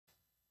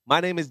My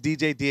name is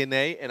DJ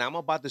DNA, and I'm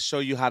about to show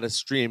you how to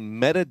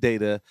stream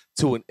metadata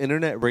to an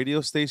internet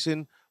radio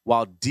station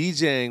while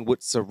DJing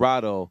with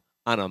Serato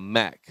on a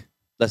Mac.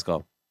 Let's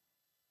go.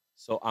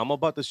 So I'm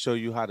about to show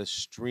you how to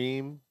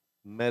stream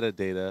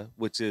metadata,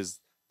 which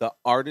is the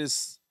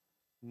artist's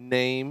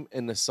name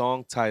and the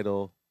song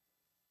title,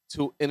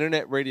 to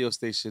internet radio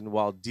station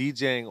while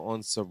DJing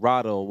on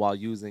Serato while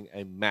using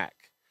a Mac.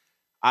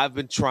 I've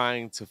been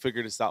trying to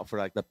figure this out for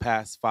like the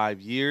past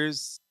 5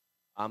 years.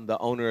 I'm the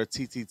owner of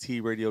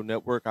TTT Radio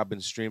Network. I've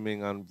been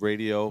streaming on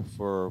radio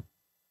for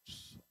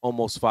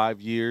almost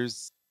 5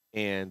 years,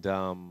 and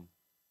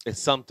it's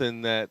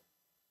something that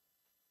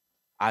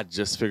I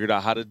just figured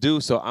out how to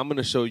do. So I'm going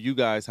to show you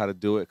guys how to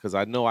do it because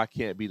I know I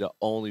can't be the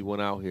only one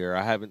out here.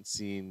 I haven't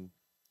seen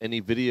any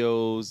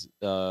videos,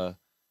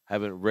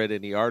 haven't read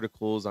any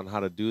articles on how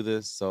to do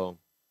this. So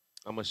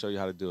I'm going to show you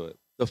how to do it.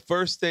 The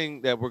first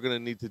thing that we're going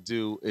to need to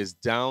do is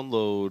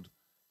download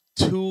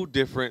 2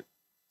 different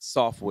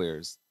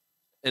softwares,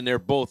 and they're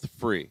both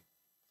free.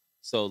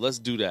 So let's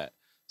do that.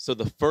 So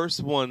the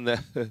first one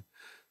that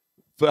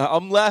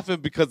I'm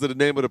laughing because of the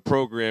name of the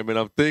program, and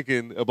I'm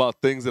thinking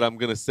about things that I'm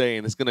going to say,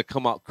 and it's going to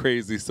come out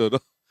crazy. So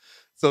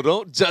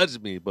don't judge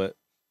me, but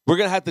we're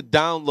going to have to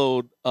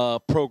download a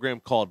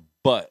program called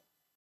BUTT,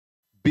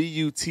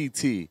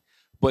 B-U-T-T.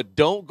 But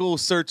don't go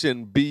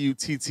searching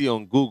B-U-T-T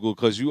on Google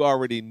because you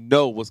already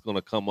know what's going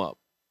to come up.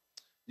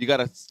 You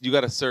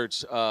gotta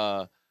search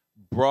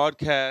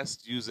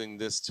broadcast using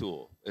this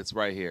tool. It's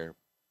right here.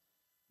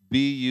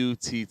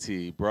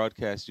 B-U-T-T,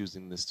 broadcast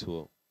using this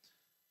tool.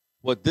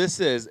 What this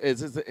is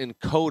it's an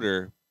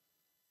encoder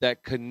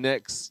that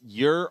connects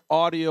your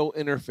audio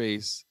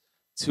interface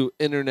to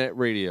internet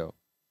radio.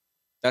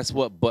 That's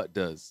what BUTT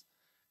does.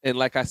 And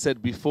like I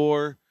said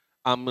before,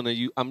 I'm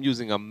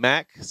using a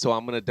Mac, so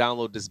I'm gonna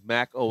download this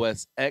Mac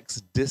OS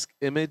X disk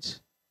image,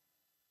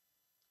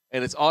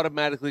 and it's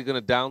automatically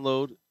gonna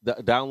download. The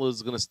download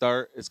is gonna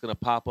start. It's gonna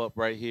pop up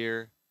right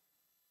here.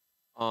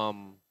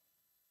 I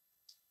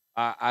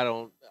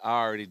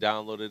already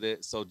downloaded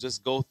it, so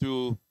just go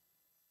through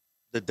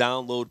the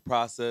download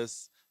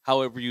process,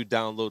 however you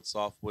download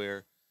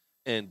software,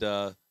 and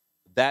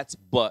that's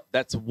BUTT.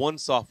 That's one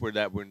software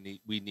that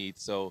we need.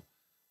 So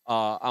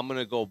I'm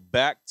gonna go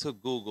back to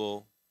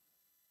Google,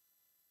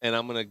 and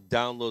I'm going to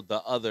download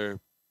the other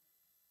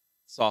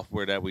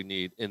software that we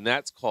need, and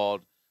that's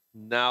called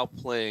Now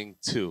Playing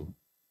 2.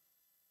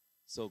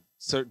 So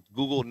search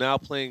Google Now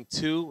Playing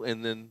 2,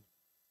 and then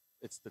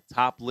it's the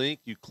top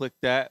link. You click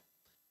that.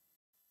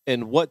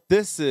 And what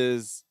this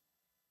is,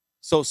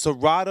 so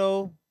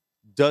Serato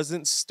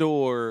doesn't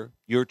store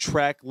your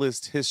track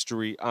list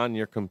history on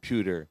your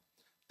computer.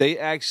 They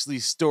actually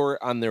store it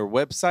on their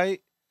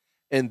website,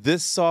 and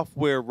this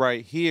software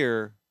right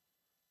here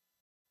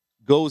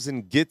goes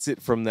and gets it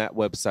from that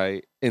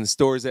website and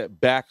stores it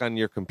back on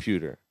your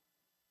computer.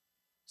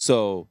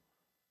 So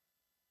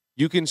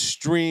you can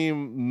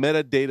stream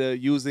metadata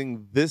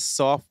using this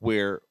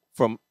software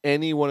from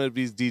any one of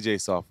these DJ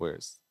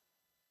softwares.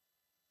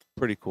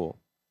 Pretty cool.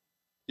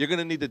 You're going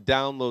to need to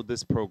download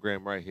this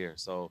program right here.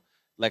 So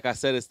like I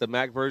said, it's the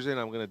Mac version.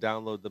 I'm going to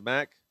download the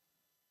Mac.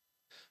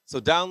 So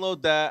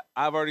download that.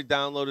 I've already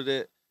downloaded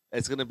it.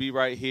 It's going to be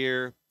right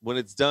here. When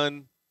it's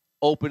done,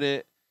 open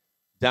it.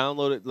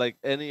 Download it like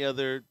any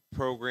other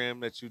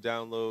program that you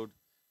download.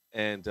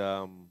 And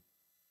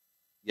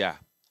yeah,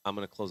 I'm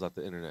going to close out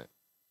the internet.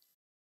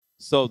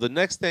 So the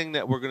next thing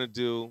that we're going to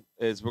do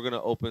is we're going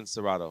to open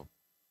Serato.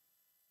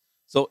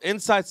 So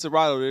inside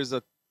Serato, there's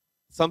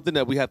something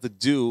that we have to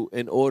do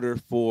in order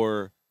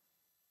for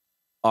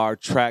our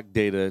track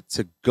data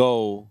to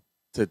go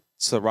to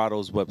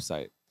Serato's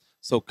website.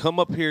 So come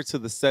up here to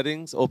the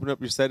settings, open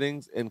up your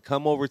settings, and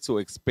come over to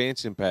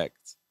expansion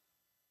packs.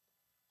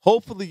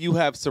 Hopefully you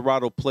have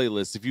Serato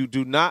playlists. If you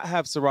do not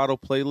have Serato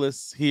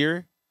playlists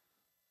here,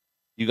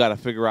 you got to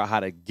figure out how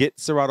to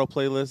get Serato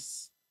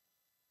playlists.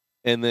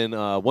 And then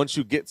once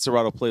you get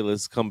Serato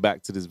playlists, come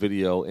back to this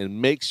video and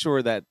make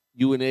sure that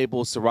you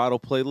enable Serato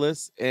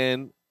playlists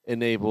and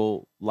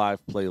enable live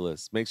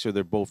playlists. Make sure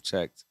they're both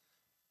checked,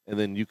 and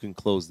then you can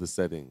close the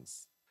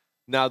settings.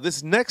 Now,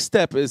 this next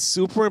step is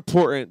super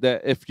important,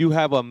 that if you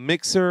have a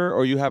mixer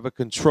or you have a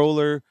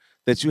controller,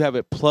 that you have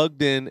it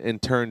plugged in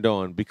and turned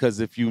on, because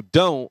if you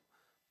don't,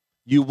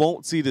 you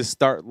won't see the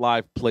Start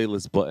Live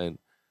Playlist button.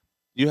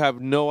 You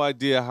have no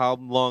idea how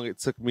long it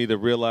took me to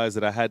realize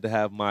that I had to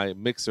have my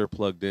mixer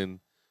plugged in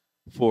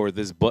for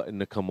this button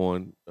to come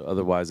on.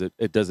 Otherwise,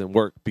 it doesn't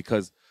work,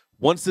 because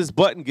once this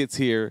button gets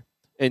here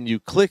and you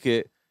click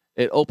it,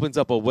 it opens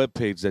up a web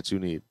page that you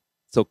need.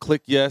 So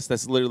click yes.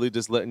 That's literally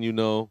just letting you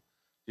know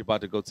you're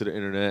about to go to the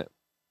internet.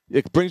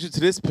 It brings you to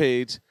this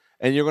page,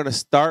 and you're going to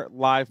start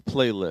live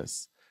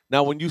playlists.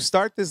 Now, when you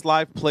start this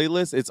live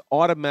playlist, it's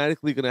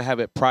automatically going to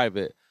have it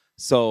private.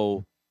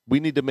 So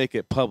we need to make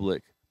it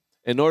public.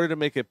 In order to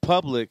make it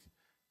public,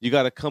 you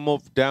got to come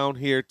up down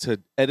here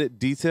to edit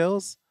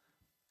details,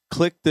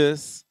 click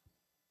this,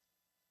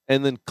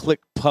 and then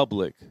click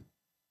public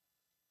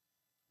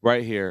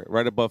right here,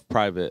 right above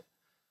private.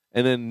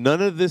 And then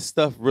none of this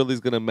stuff really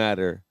is going to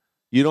matter.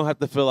 You don't have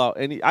to fill out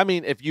any. I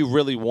mean, if you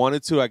really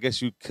wanted to, I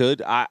guess you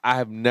could. I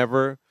have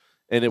never,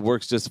 and it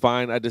works just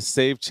fine. I just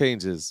save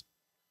changes.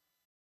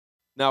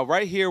 Now,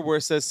 right here where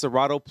it says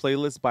Serato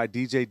playlist by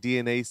DJ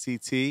DNA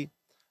CT,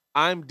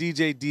 I'm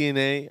DJ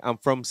DNA. I'm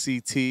from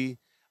CT.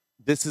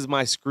 This is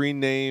my screen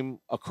name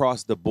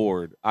across the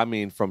board. I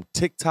mean, from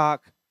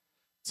TikTok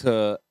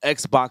to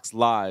Xbox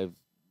Live,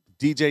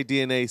 DJ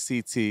DNA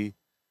CT.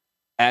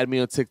 Add me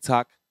on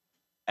TikTok,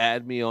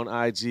 add me on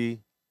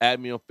IG, add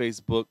me on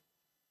Facebook,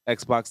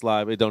 Xbox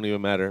Live. It don't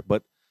even matter.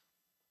 But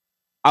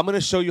I'm going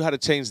to show you how to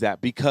change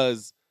that,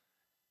 because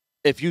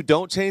if you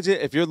don't change it,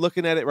 if you're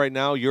looking at it right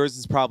now, yours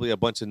is probably a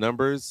bunch of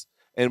numbers,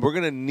 and we're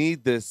going to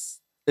need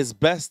this. It's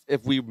best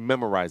if we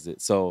memorize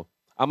it. So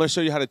I'm going to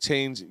show you how to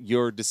change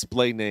your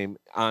display name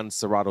on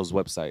Serato's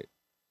website.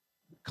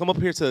 Come up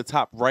here to the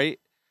top right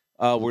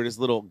where this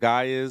little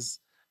guy is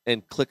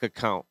and click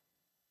account.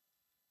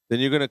 Then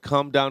you're going to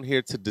come down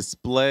here to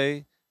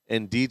display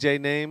and DJ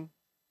name.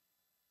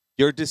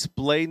 Your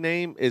display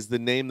name is the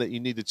name that you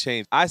need to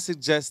change. I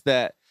suggest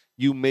that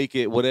you make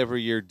it whatever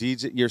your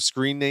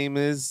screen name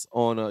is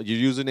on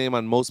your username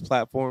on most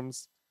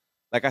platforms.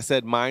 Like I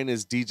said, mine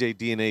is DJ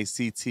DNA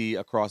CT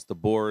across the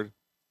board.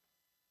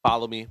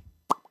 Follow me.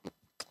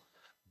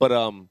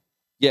 But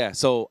yeah,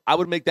 so I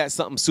would make that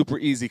something super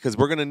easy, because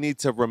we're gonna need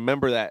to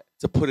remember that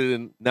to put it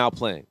in now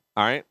playing.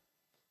 All right.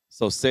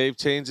 So save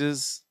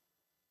changes.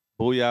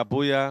 Booyah,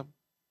 booyah.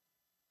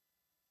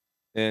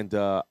 And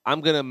I'm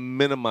gonna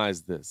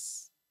minimize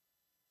this.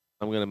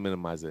 I'm gonna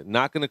minimize it.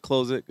 Not gonna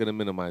close it. Gonna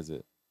minimize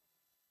it.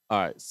 All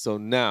right, so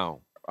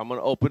now I'm going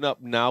to open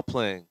up now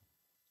playing.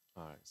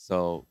 All right,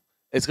 so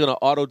it's going to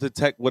auto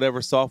detect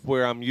whatever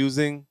software I'm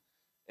using,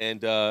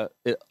 and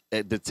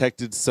it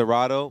detected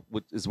Serato,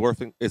 which is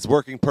working. It's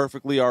working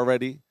perfectly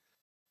already.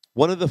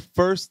 One of the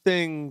first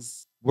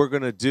things we're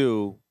going to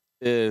do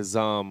is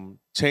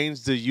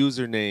change the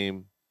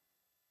username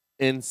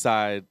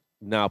inside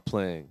now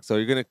playing. So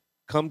you're going to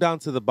come down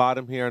to the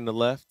bottom here on the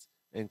left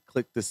and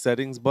click the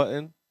settings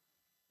button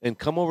and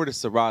come over to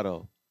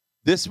Serato.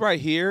 This right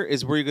here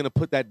is where you're going to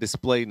put that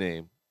display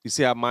name. You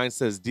see how mine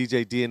says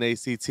DJ DNA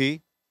CT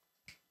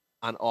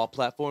on all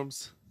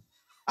platforms?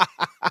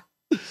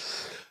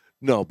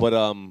 No,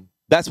 but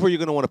that's where you're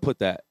going to want to put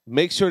that.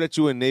 Make sure that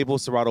you enable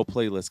Serato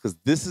playlist, because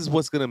this is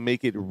what's going to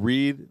make it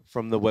read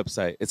from the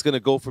website. It's going to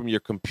go from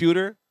your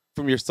computer,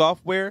 from your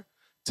software,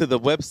 to the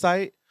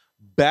website,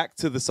 back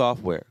to the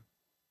software.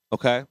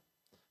 Okay?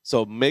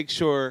 So make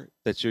sure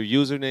that your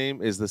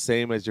username is the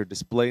same as your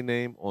display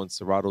name on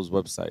Serato's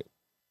website.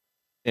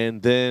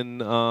 And then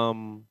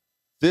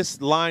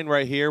this line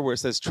right here where it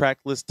says track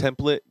list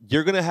template,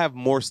 you're going to have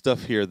more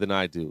stuff here than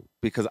I do,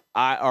 because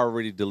I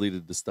already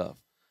deleted the stuff.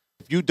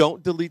 If you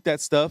don't delete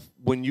that stuff,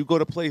 when you go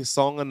to play a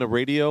song on the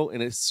radio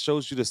and it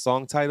shows you the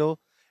song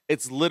title,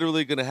 it's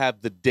literally going to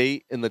have the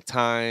date and the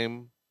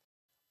time.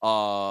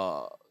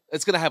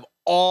 It's going to have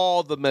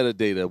all the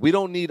metadata. We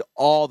don't need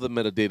all the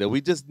metadata.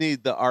 We just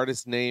need the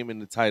artist name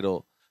and the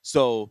title.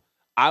 So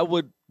I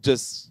would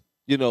just,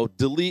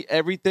 delete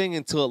everything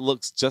until it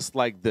looks just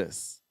like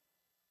this.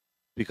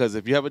 Because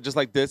if you have it just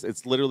like this,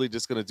 it's literally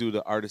just going to do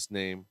the artist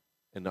name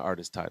and the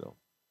artist title.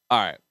 All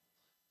right.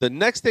 The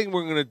next thing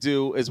we're going to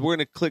do is we're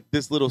going to click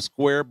this little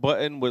square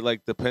button with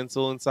like the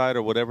pencil inside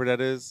or whatever that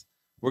is.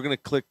 We're going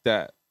to click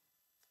that.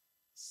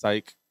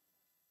 Psych.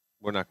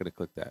 We're not going to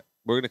click that.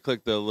 We're going to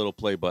click the little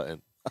play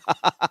button.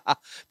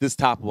 This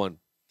top one.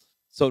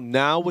 So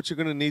now what you're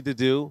going to need to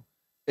do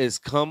is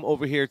come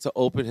over here to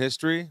open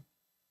history.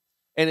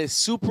 And it's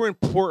super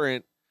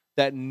important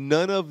that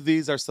none of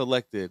these are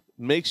selected.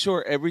 Make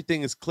sure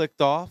everything is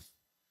clicked off.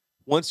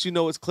 Once you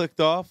know it's clicked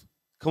off,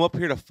 come up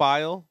here to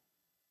File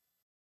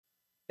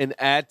and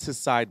Add to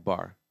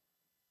Sidebar.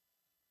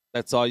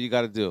 That's all you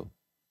got to do.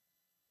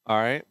 All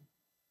right?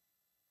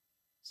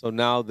 So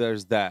now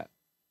there's that.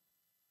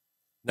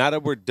 Now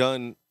that we're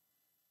done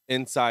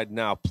inside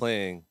now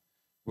playing,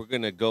 we're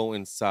going to go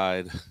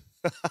inside.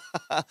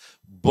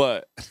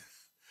 But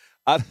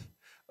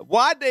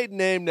why'd they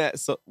name that?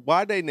 So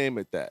why'd they name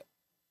it that?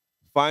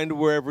 Find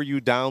wherever you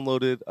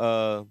downloaded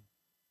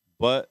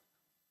but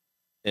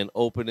and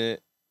open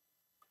it.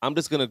 I'm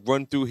just gonna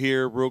run through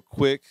here real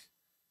quick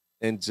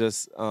and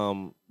just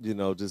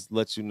just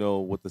let you know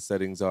what the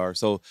settings are.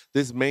 So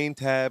this main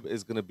tab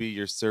is gonna be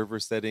your server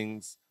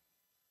settings.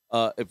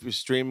 If you're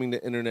streaming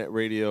the internet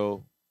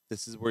radio,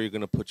 this is where you're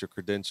gonna put your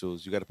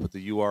credentials. You got to put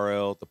the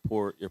URL, the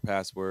port, your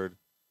password,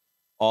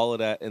 all of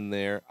that in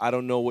there. I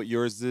don't know what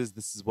yours is.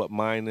 This is what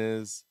mine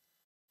is.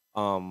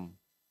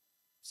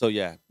 So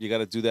yeah, you got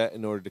to do that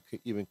in order to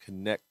even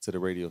connect to the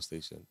radio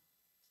station.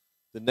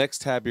 The next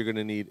tab you're going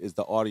to need is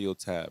the audio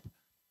tab.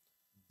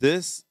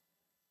 This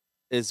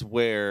is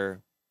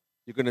where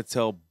you're going to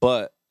tell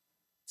But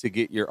to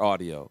get your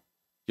audio.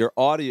 Your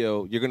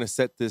audio, you're going to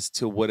set this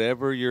to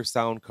whatever your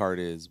sound card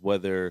is,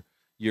 whether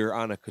you're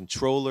on a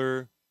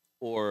controller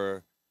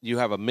or you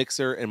have a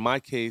mixer. In my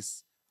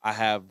case, I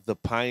have the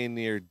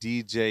Pioneer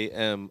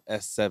DJM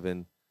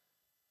S7,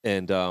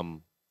 and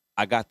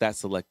I got that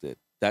selected.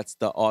 That's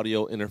the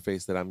audio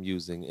interface that I'm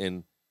using.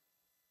 And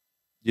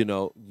You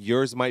know,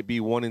 yours might be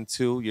 1 and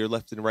 2. Your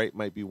left and right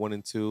might be 1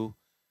 and 2.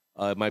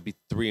 It might be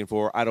 3 and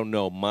 4. I don't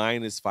know.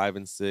 Mine is 5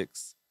 and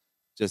 6.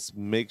 Just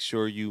make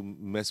sure you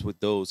mess with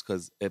those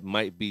because it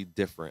might be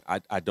different.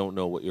 I don't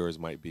know what yours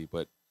might be,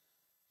 but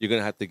you're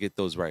going to have to get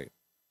those right.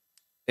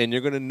 And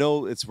you're going to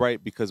know it's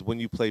right because when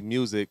you play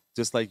music,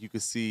 just like you can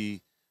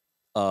see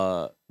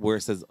where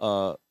it says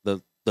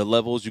the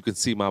levels, you can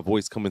see my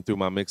voice coming through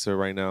my mixer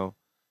right now.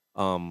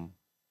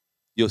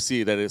 You'll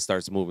see that it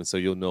starts moving, so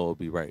you'll know it'll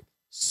be right.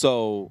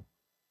 So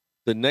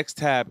the next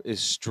tab is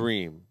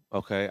stream.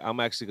 Okay, I'm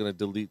actually going to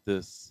delete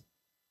this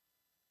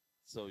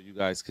so you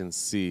guys can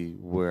see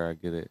where I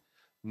get it.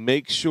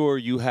 Make sure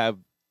you have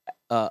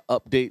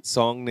update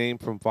song name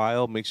from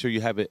file. Make sure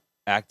you have it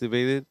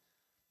activated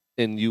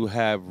and you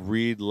have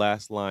read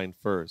last line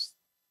first.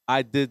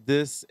 I did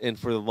this, and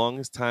for the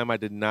longest time, I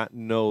did not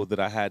know that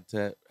I had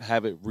to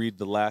have it read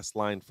the last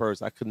line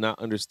first. I could not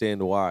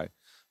understand why.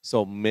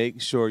 So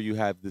make sure you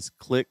have this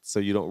clicked so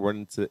you don't run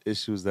into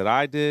issues that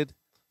I did.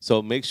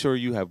 So make sure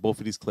you have both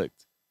of these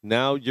clicked.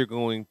 Now you're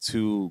going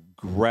to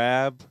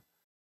grab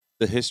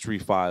the history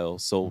file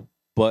so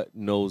Butt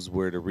knows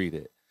where to read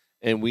it.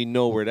 And we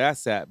know where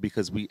that's at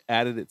because we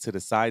added it to the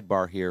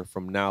sidebar here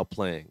from now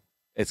playing.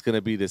 It's going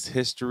to be this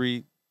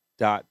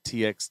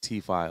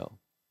history.txt file.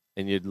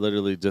 And you're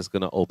literally just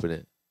going to open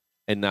it.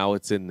 And now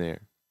it's in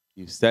there.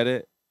 You set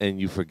it and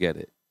you forget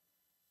it.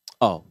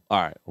 Oh,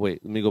 all right.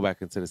 Wait, let me go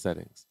back into the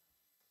settings.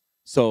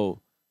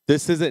 So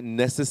this isn't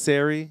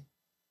necessary,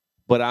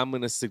 but I'm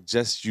going to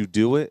suggest you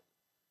do it.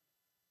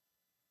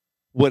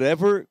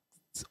 Whatever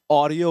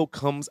audio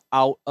comes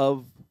out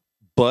of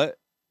Butt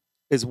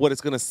is what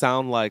it's going to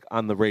sound like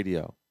on the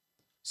radio.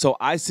 So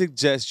I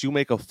suggest you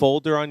make a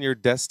folder on your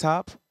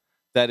desktop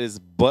that is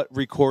Butt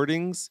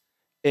recordings,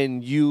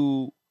 and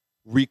you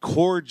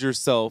record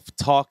yourself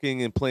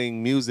talking and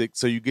playing music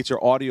so you get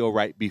your audio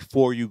right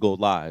before you go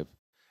live.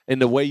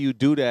 And the way you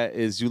do that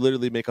is you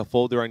literally make a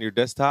folder on your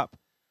desktop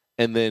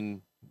and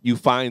then you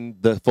find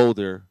the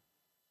folder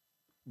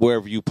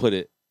wherever you put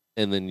it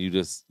and then you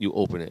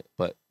open it.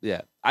 But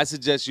yeah, I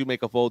suggest you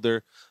make a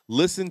folder,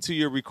 listen to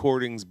your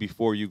recordings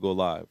before you go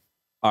live.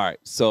 All right,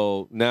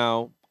 so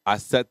now I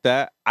set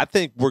that. I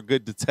think we're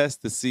good to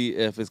test to see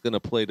if it's going to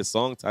play the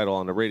song title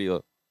on the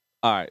radio.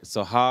 All right,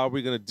 so how are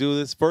we going to do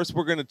this? First,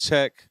 we're going to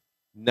check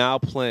Now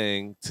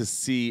Playing to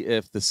see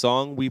if the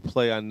song we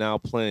play on Now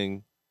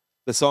Playing,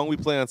 the song we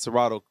play on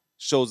Serato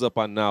shows up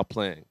on Now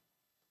Playing.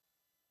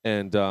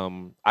 And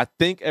I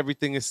think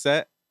everything is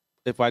set.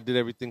 If I did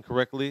everything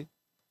correctly,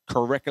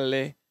 I'm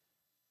going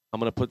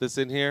to put this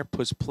in here,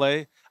 push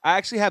play. I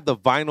actually have the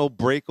vinyl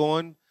break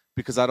on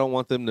because I don't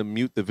want them to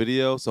mute the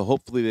video. So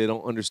hopefully they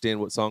don't understand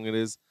what song it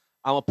is.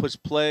 I'm going to push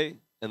play,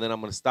 and then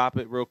I'm going to stop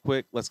it real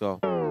quick. Let's go.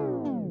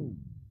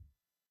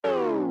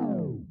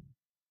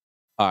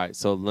 All right,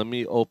 so let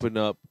me open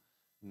up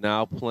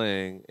Now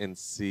Playing and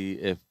see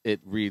if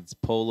it reads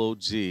Polo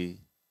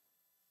G.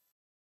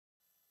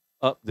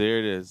 Oh, there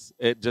it is.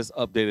 It just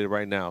updated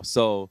right now.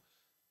 So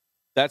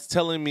that's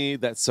telling me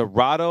that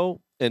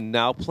Serato and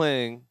Now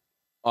Playing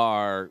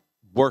are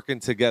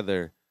working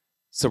together.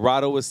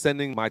 Serato is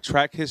sending my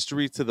track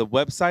history to the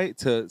website,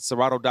 to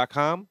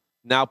Serato.com.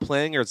 Now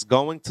Playing is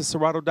going to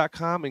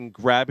Serato.com and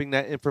grabbing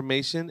that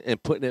information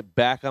and putting it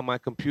back on my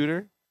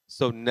computer.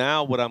 So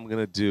now what I'm going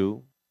to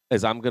do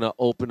is I'm going to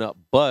open up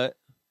Butt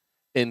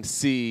and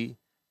see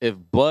if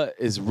Butt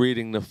is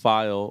reading the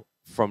file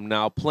from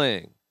Now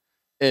Playing.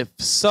 If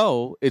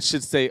so, it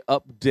should say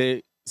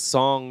update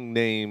song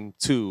name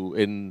to,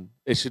 and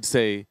it should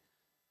say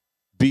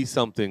be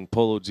something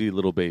Polo G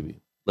Little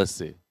Baby. Let's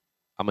see.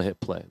 I'm going to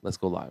hit play. Let's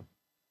go live.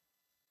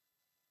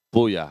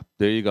 Booyah.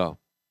 There you go.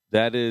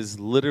 That is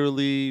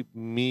literally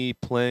me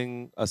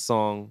playing a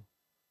song.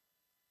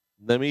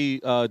 Let me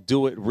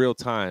do it real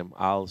time.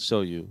 I'll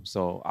show you.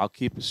 So I'll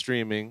keep it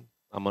streaming.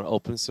 I'm going to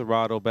open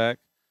Serato back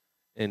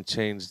and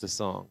change the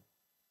song.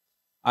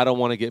 I don't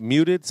want to get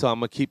muted, so I'm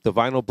going to keep the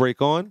vinyl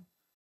break on,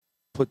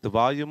 put the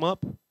volume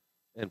up,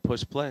 and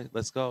push play.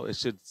 Let's go. It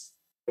should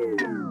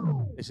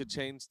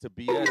change to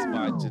BS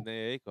by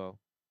Janae Aiko.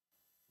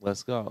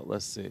 Let's go.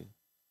 Let's see.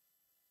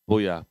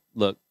 Booyah.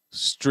 Look,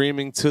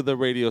 streaming to the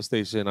radio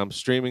station. I'm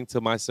streaming to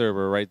my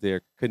server right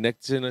there.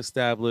 Connection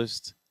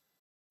established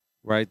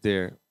right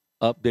there.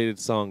 Updated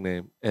song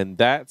name. And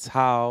that's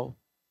how,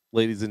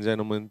 ladies and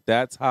gentlemen,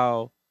 that's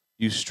how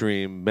you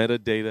stream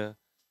metadata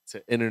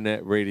to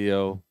internet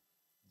radio,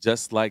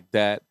 just like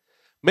that.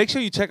 Make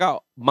sure you check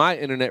out my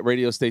internet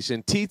radio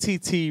station,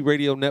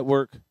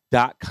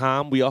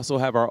 TTTRADIONETWORK.com. We also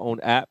have our own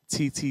app,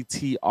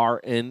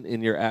 TTTRN,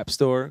 in your app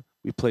store.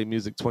 We play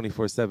music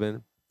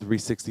 24/7,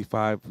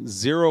 365,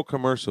 zero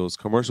commercials,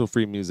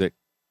 commercial-free music.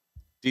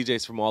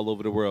 DJs from all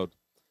over the world.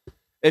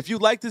 If you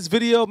like this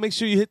video, make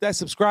sure you hit that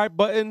subscribe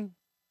button.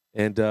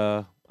 And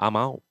I'm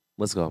out.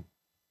 Let's go.